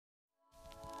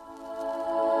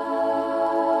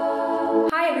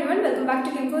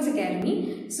Universe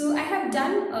Academy. So I have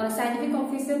done scientific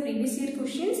officer previous year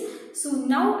questions. So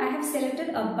now I have selected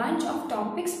a bunch of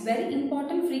topics, very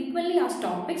important frequently asked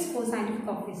topics for scientific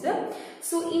officer.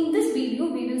 So in this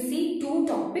video we will see two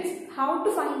topics: how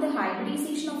to find the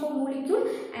hybridization of a molecule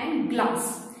and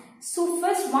glass. So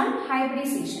first one,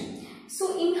 hybridization.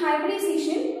 So in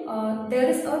hybridization there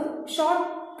is a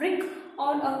short trick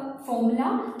or a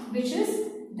formula which is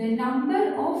the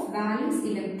number of valence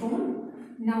electrons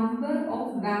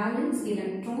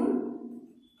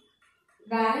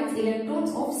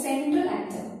of central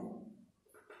atom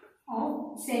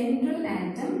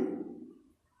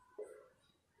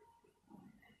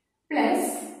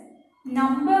plus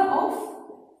number of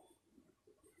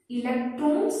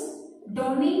electrons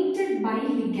donated by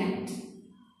ligand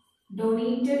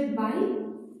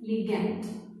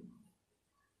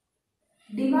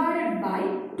divided by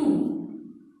 2.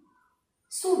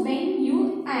 So when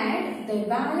you add the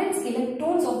valence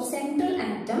electrons of central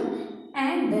atom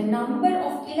and the number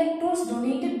of electrons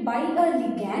donated by a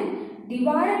ligand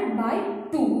divided by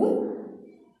 2,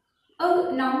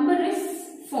 a number is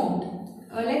formed.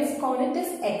 Let's call it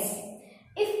as X.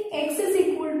 If X is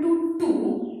equal to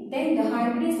 2, then the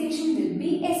hybridization will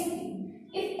be sp.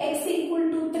 If X is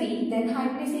equal to 3, then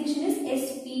hybridization is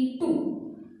sp2.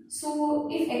 So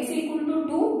if X is equal to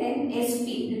 2, then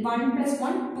sp, 1 plus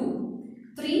 1, 2.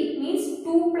 3 means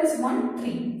 2 plus 1,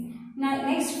 3. Now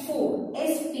next 4,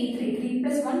 sp3, 3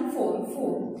 plus 1, 4,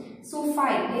 4. So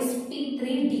 5,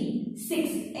 sp3d, 6,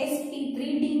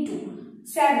 sp3d2,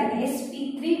 7,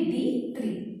 sp3d3.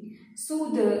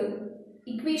 So the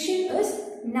equation is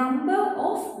number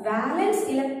of valence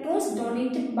electrons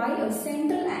donated by a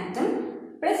central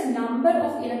atom plus number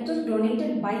of electrons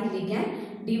donated by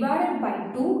ligand divided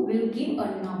by 2 will give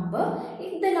a number.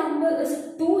 If the number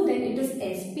is 2, then it is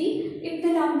sp. If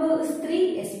the number is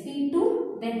 3,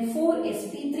 sp2, then 4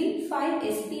 sp3, 5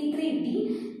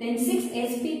 sp3d, then 6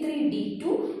 sp3d2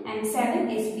 and 7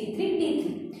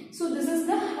 sp3d3. So this is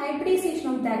the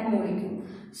hybridization of that molecule.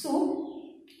 So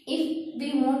if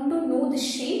we want to know the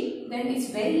shape, then it's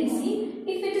very easy.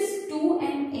 If it is 2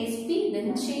 and sp,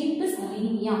 then shape is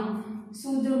linear.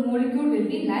 So the molecule will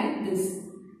be like this,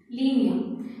 linear.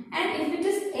 And if it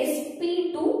is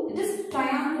sp2, it is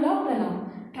triangular planar.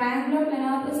 Triangular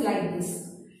planar is like this.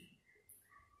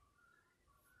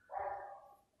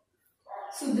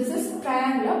 So this is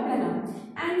triangular planar.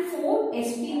 And for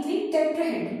sp3,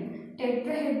 tetrahedral.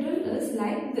 Tetrahedral is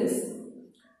like this.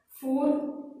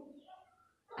 4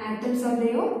 atoms are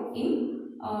there in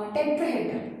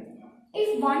tetrahedral.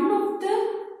 If one of the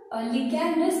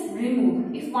ligand is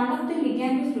removed,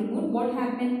 what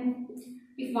happens?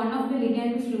 If one of the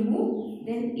ligand is removed,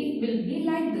 then it will be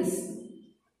like this.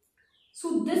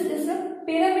 So this is a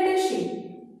pyramidal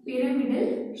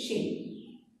shape.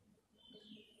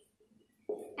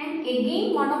 And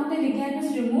again one of the ligand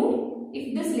is removed.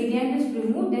 If this ligand is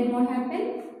removed, then what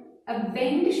happens? A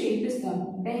bend shape is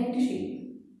formed.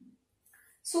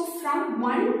 So from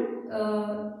one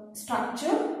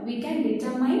structure we can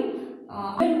determine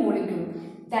a molecule.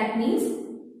 That means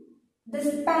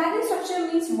this parent structure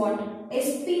means what?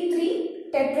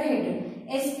 sp3 tetrahedral,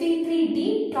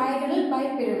 sp3d trigonal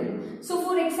bipyramidal. So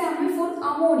for example, for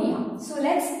ammonia, so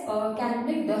let's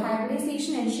calculate the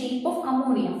hybridization and shape of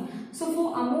ammonia. So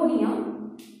for ammonia,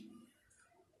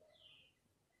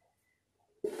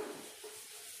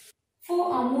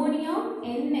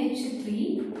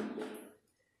 NH3,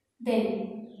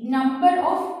 then number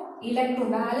of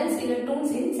valence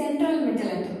electrons in central metal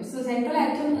atom. So central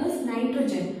atom is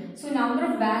nitrogen. So number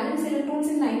of valence electrons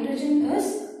in nitrogen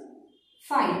is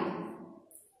 5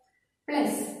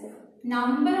 plus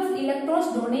number of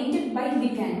electrons donated by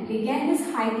ligand. Ligand is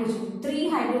hydrogen. 3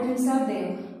 hydrogens are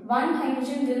there. 1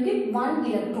 hydrogen will give 1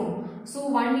 electron. So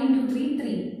 1 into 3,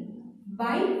 3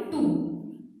 by 2.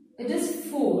 It is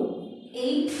 4.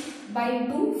 8 by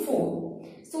 2, 4.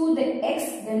 So the X,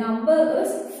 the number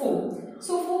is 4.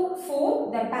 So for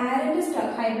 4, the parent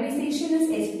hybridization is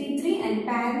sp3 and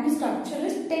parent structure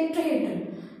is tetrahedral.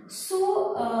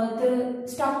 So the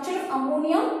structure of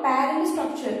ammonia, parent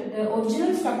structure, the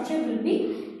original structure will be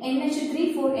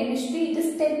NH3. For NH3 it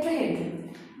is tetrahedral.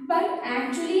 But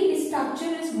actually its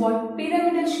structure is what?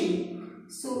 Pyramidal shape.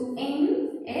 So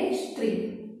NH3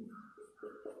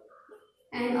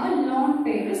 and a lone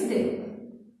pair is there.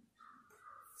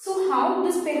 So how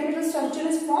this pyramidal structure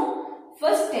is formed?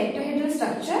 First tetrahedral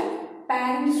structure,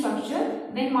 parent structure.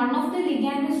 When one of the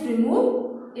ligand is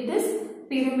removed, it is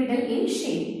pyramidal in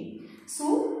shape.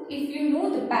 So if you know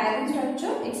the parent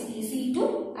structure, it's easy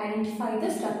to identify the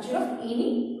structure of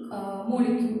any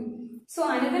molecule. So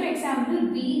another example,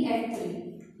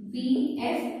 BF3.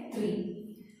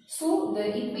 So the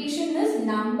equation is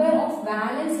number of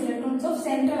valence electrons of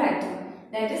central atom,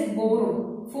 that is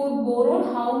boron. For boron,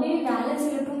 how many valence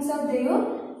electrons are there?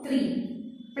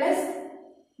 3. Plus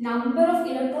number of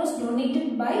electrons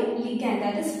donated by ligand,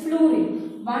 that is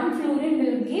fluorine. One fluorine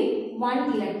will give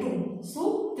 1 electron.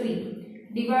 So 3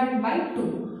 divided by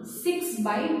 2. 6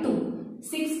 by 2.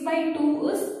 6 by 2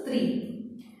 is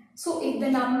 3. So if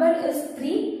the number is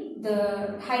 3,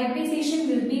 the hybridization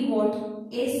will be what?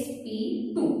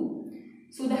 sp2.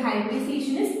 So the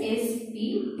hybridization is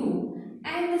sp2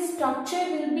 and the structure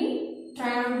will be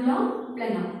triangular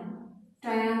planar.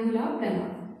 Triangular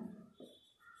planar.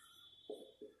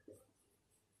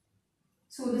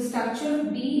 So the structure of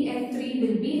BF3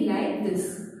 will be like this.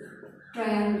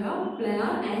 Triangular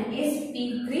planar and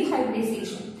sp3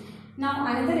 hybridization. Now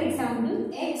another example,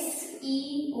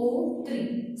 XeO3,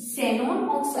 xenon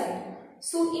oxide.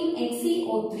 So in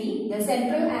XeO3, the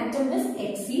central atom is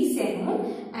Xe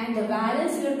xenon and the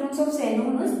valence electrons of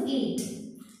xenon is 8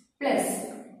 plus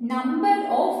number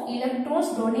of electrons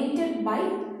donated by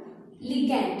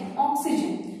ligand,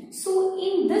 oxygen. So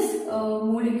in this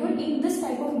molecule, in this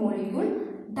type of molecule,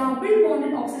 double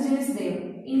bonded oxygen is there.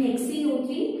 In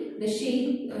XeO3, the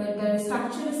shape, the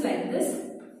structure is like this.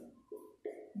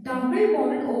 Double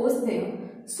bonded O is there.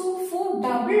 So for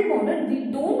double bonded, we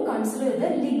don't consider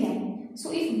the ligand. So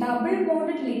if double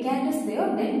bonded ligand is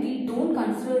there, then we don't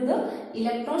consider the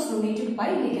electrons donated by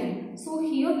ligand. So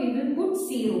here we will put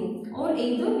 0, or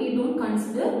either we don't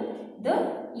consider the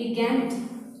ligand.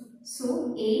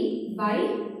 So 8 by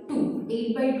 2.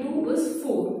 8 by 2 is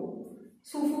 4.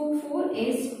 So for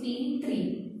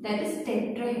sp3, that is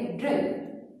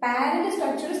tetrahedral. Parent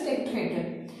structure is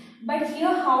tetrahedral. But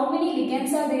here how many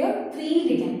ligands are there? 3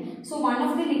 ligands. So one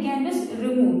of the ligand is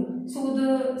removed. So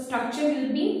the structure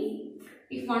will be,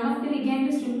 if one of the ligand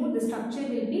is removed, the structure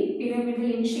will be pyramidal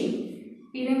in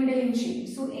shape. Pyramidal in shape.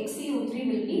 So XeO3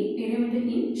 will be pyramidal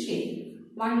in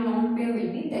shape. One lone pair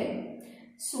will be there.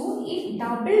 So if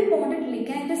double bonded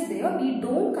ligand is there, we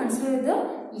don't consider the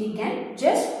ligand.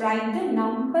 Just write the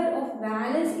number of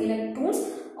valence electrons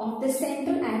of the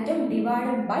central atom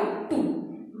divided by 2.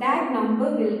 That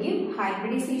number will give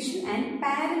hybridization and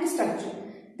parent structure.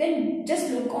 Then just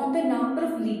look on the number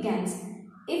of ligands.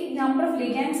 If number of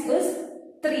ligands is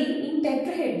 3 in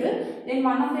tetrahedral, then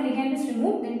one of the ligand is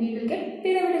removed, then we will get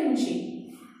pyramidal in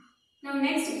shape. Now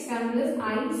next example is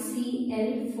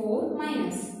ICl4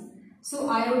 minus. So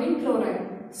iodine chloride.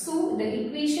 So the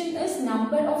equation is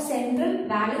number of central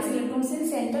valence electrons in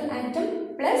central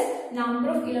atom plus number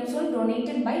of electrons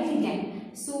donated by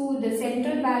ligand. So the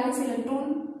central valence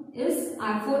electron is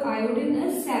for iodine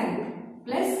is 7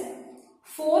 plus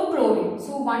 4 chlorine.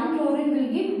 So 1 chlorine will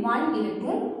give 1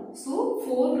 electron. So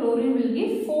 4 chlorine will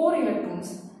give 4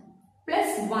 electrons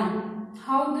plus 1.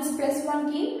 How this plus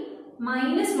 1 came?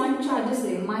 Minus 1 charge is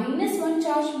there. Minus 1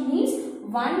 charge means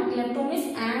 1 electron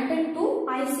is added to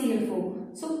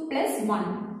ICl4. So plus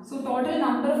 1. So total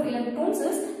number of electrons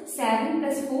is 7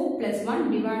 plus 4 plus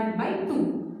 1 divided by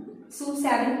 2. So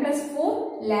 7 plus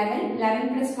 4, 11,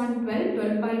 11 plus 1, 12,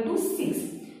 12 by 2, 6.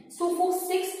 So for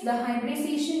 6, the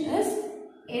hybridization is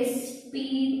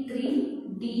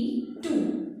sp3d2.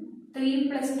 3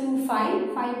 plus 2,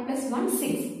 5, 5 plus 1, 6,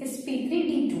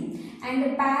 sp3d2. And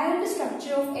the parent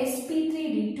structure of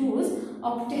sp3d2 is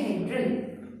octahedral.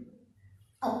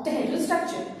 Octahedral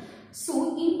structure.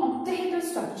 So in octahedral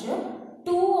structure,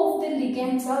 2 of the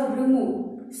ligands are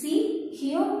removed. See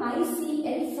here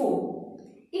ICl4.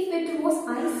 If it was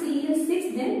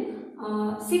ICl6, then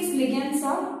 6 ligands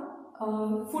are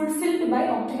fulfilled by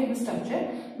octahedral structure,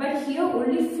 but here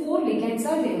only 4 ligands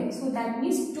are there. So that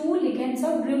means 2 ligands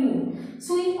are removed.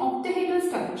 So in octahedral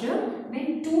structure,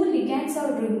 when 2 ligands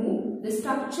are removed, the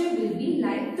structure will be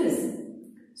like this.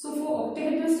 So for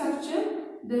octahedral structure,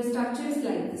 the structure is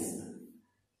like this.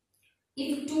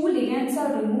 If 2 ligands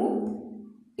are removed,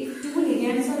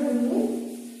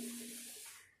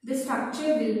 the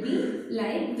structure will be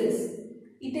like this.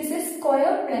 It is a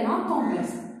square planar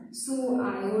complex. So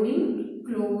iodine,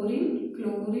 chlorine,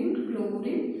 chlorine,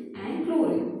 chlorine and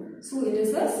chlorine. So it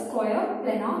is a square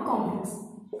planar complex.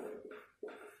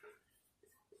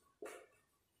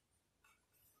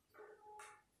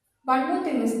 One more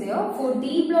thing is there, for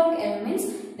D block elements,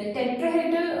 the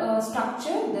tetrahedral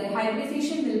structure, the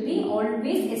hybridization will be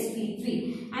always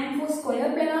sp3, and for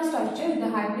square planar structure, the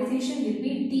hybridization will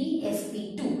be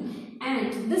dsp2.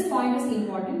 And this point is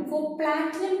important. For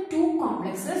platinum 2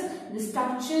 complexes, the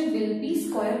structure will be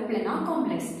square planar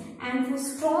complex, and for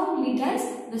strong ligands,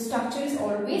 the structure is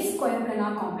always square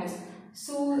planar complex.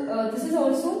 So this is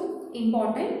also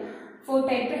important. For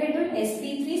tetrahedral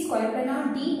sp3 square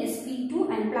planar D, sp2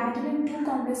 and platinum 2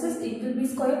 complexes, it will be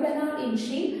square planar in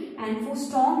shape, and for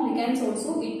strong ligands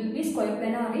also it will be square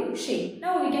planar in shape.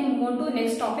 Now we can move on to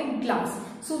next topic, glass.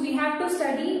 So we have to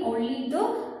study only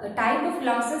the type of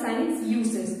glasses and its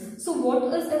uses. So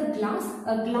what is a glass?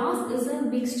 A glass is a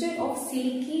mixture of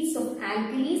silicates of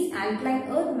alkalis, alkaline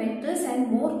earth metals and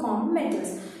more common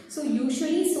metals. So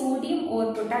usually sodium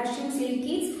or potassium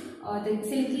silicates, the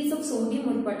silicates of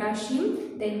sodium or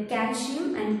potassium, then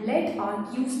calcium and lead are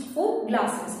used for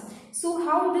glasses. So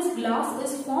how this glass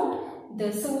is formed?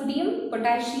 The sodium,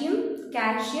 potassium,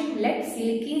 calcium, lead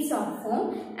silicates are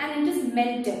formed and it is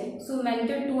melted. So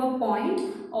melted to a point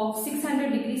of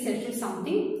 600 degrees Celsius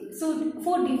something. So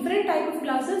for different type of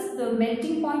glasses, the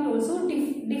melting point also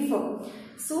differ.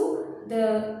 So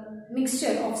the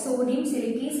mixture of sodium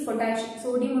silicates,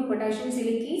 sodium or potassium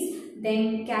silicates,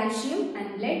 then calcium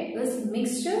and lead is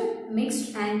mixed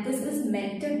and this is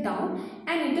melted down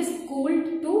and it is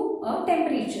cooled to a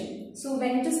temperature. So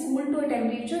when it is cooled to a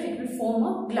temperature, it will form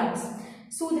a glass.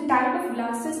 So the type of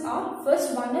glasses are,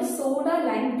 first one is soda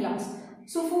lime glass.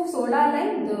 So for soda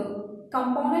lime, the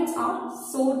components are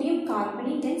sodium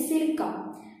carbonate and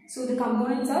silica. So the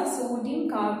components are sodium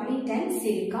carbonate and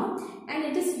silica, and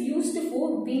it is used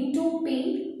for window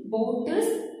pane, bottles,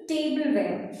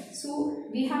 tableware. So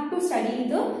we have to study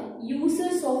the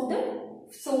uses of the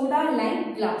soda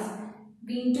lime glass.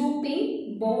 Window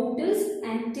pane, bottles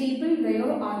and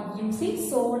tableware are using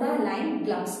soda lime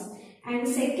glass. And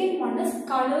second one is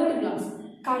colored glass.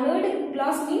 Colored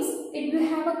glass means it will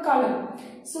have a color.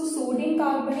 So sodium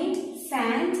carbonate,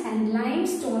 sand and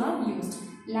limestone are used.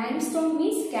 Limestone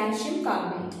means calcium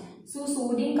carbonate. So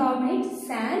sodium carbonate,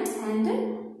 sand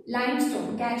and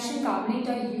limestone, calcium carbonate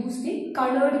are used in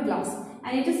colored glass,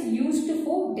 and it is used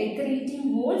for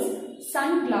decorating walls,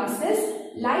 sunglasses,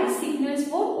 light signals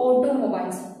for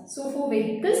automobiles. So for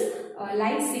vehicles,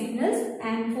 light signals,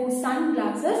 and for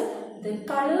sunglasses, the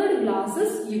colored glass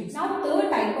is used. Now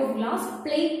third type of glass,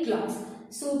 plate glass.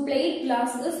 So plate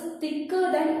glass is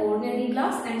thicker than ordinary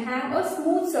glass and have a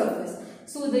smooth surface.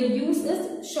 So the use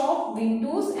is shop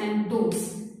windows and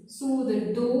doors. So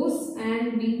the doors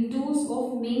and windows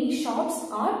of many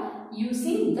shops are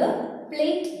using the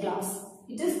plate glass.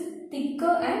 It is thicker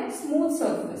and smooth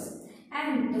surface.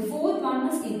 And the fourth one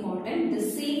is important, the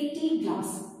safety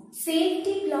glass.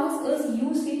 Safety glass is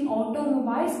used in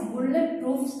automobiles,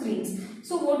 bulletproof screens.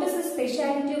 So what is the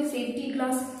speciality of safety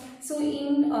glass? So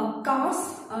in cars,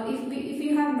 if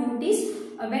you have noticed,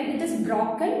 when it is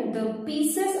broken, the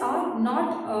pieces are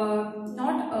not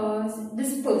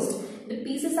dispersed. The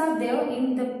pieces are there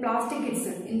in the plastic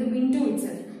itself, in the window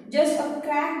itself. Just a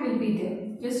crack will be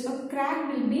there. Just a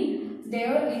crack will be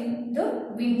there in the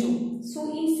window.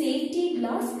 So in safety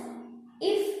glass,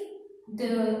 if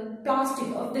the plastic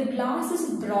of the glass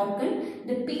is broken,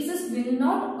 the pieces will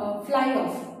not fly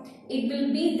off. It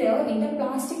will be there in the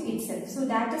plastic itself. So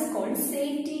that is called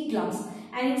safety glass.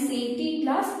 And in safety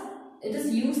glass, it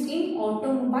is used in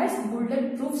automobiles,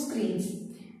 bulletproof screens.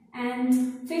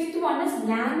 And fifth one is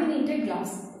laminated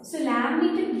glass. So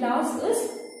laminated glass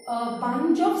is a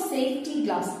bunch of safety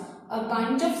glass. A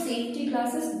bunch of safety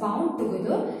glasses bound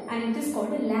together, and it is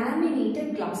called a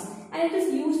laminated glass. And it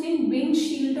is used in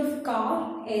windshield of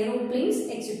car, aeroplanes,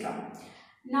 etc.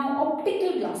 Now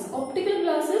optical glass. Optical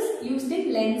glass is used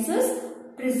in lenses,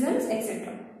 prisms,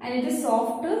 etc. And it is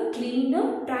softer,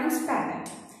 cleaner, transparent.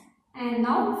 And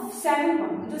now seventh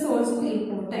one, it is also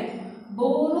important,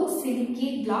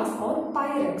 borosilicate glass or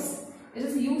Pyrex. It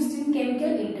is used in chemical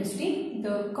industry,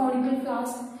 the conical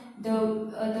flask,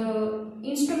 the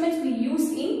instruments we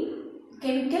use in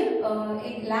chemical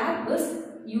lab is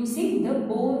using the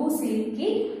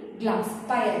borosilicate glass,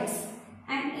 Pyrex.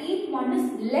 And eighth one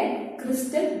is lead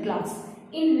crystal glass.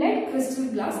 In lead crystal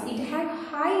glass, it has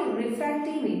high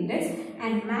refractive index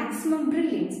and maximum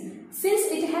brilliance.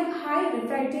 Since it has high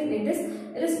refractive index,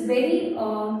 it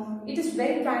is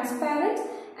very transparent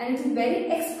and it is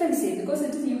very expensive because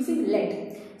it is using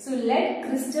lead. So lead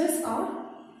crystals are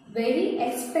very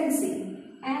expensive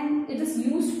and it is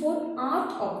used for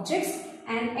art objects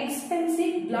and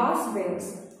expensive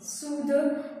glasswares. So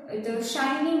the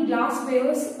shining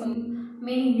glasswares in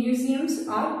many museums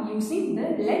are using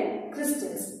the lead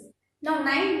crystals. Now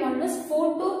ninth one is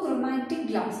photochromatic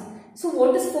glass. So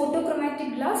what is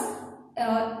photochromatic glass?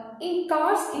 In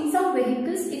cars, in some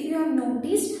vehicles, if you have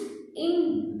noticed,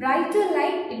 in brighter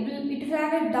light it will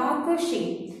have a darker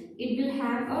shade. It will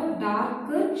have a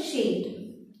darker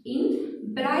shade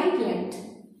in bright light.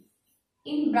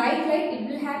 In bright light it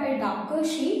will have a darker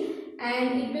shade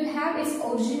and it will have its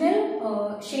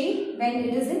original shade when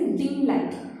it is in dim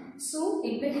light. So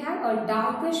it will have a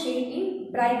darker shade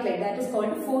in bright light, that is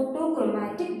called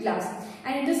photochromatic glass,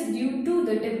 and it is due to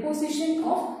the deposition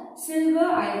of silver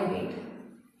iodide.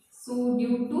 So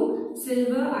due to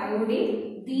silver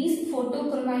iodide, these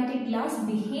photochromatic glass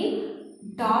behave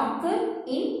darker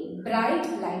in bright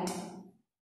light.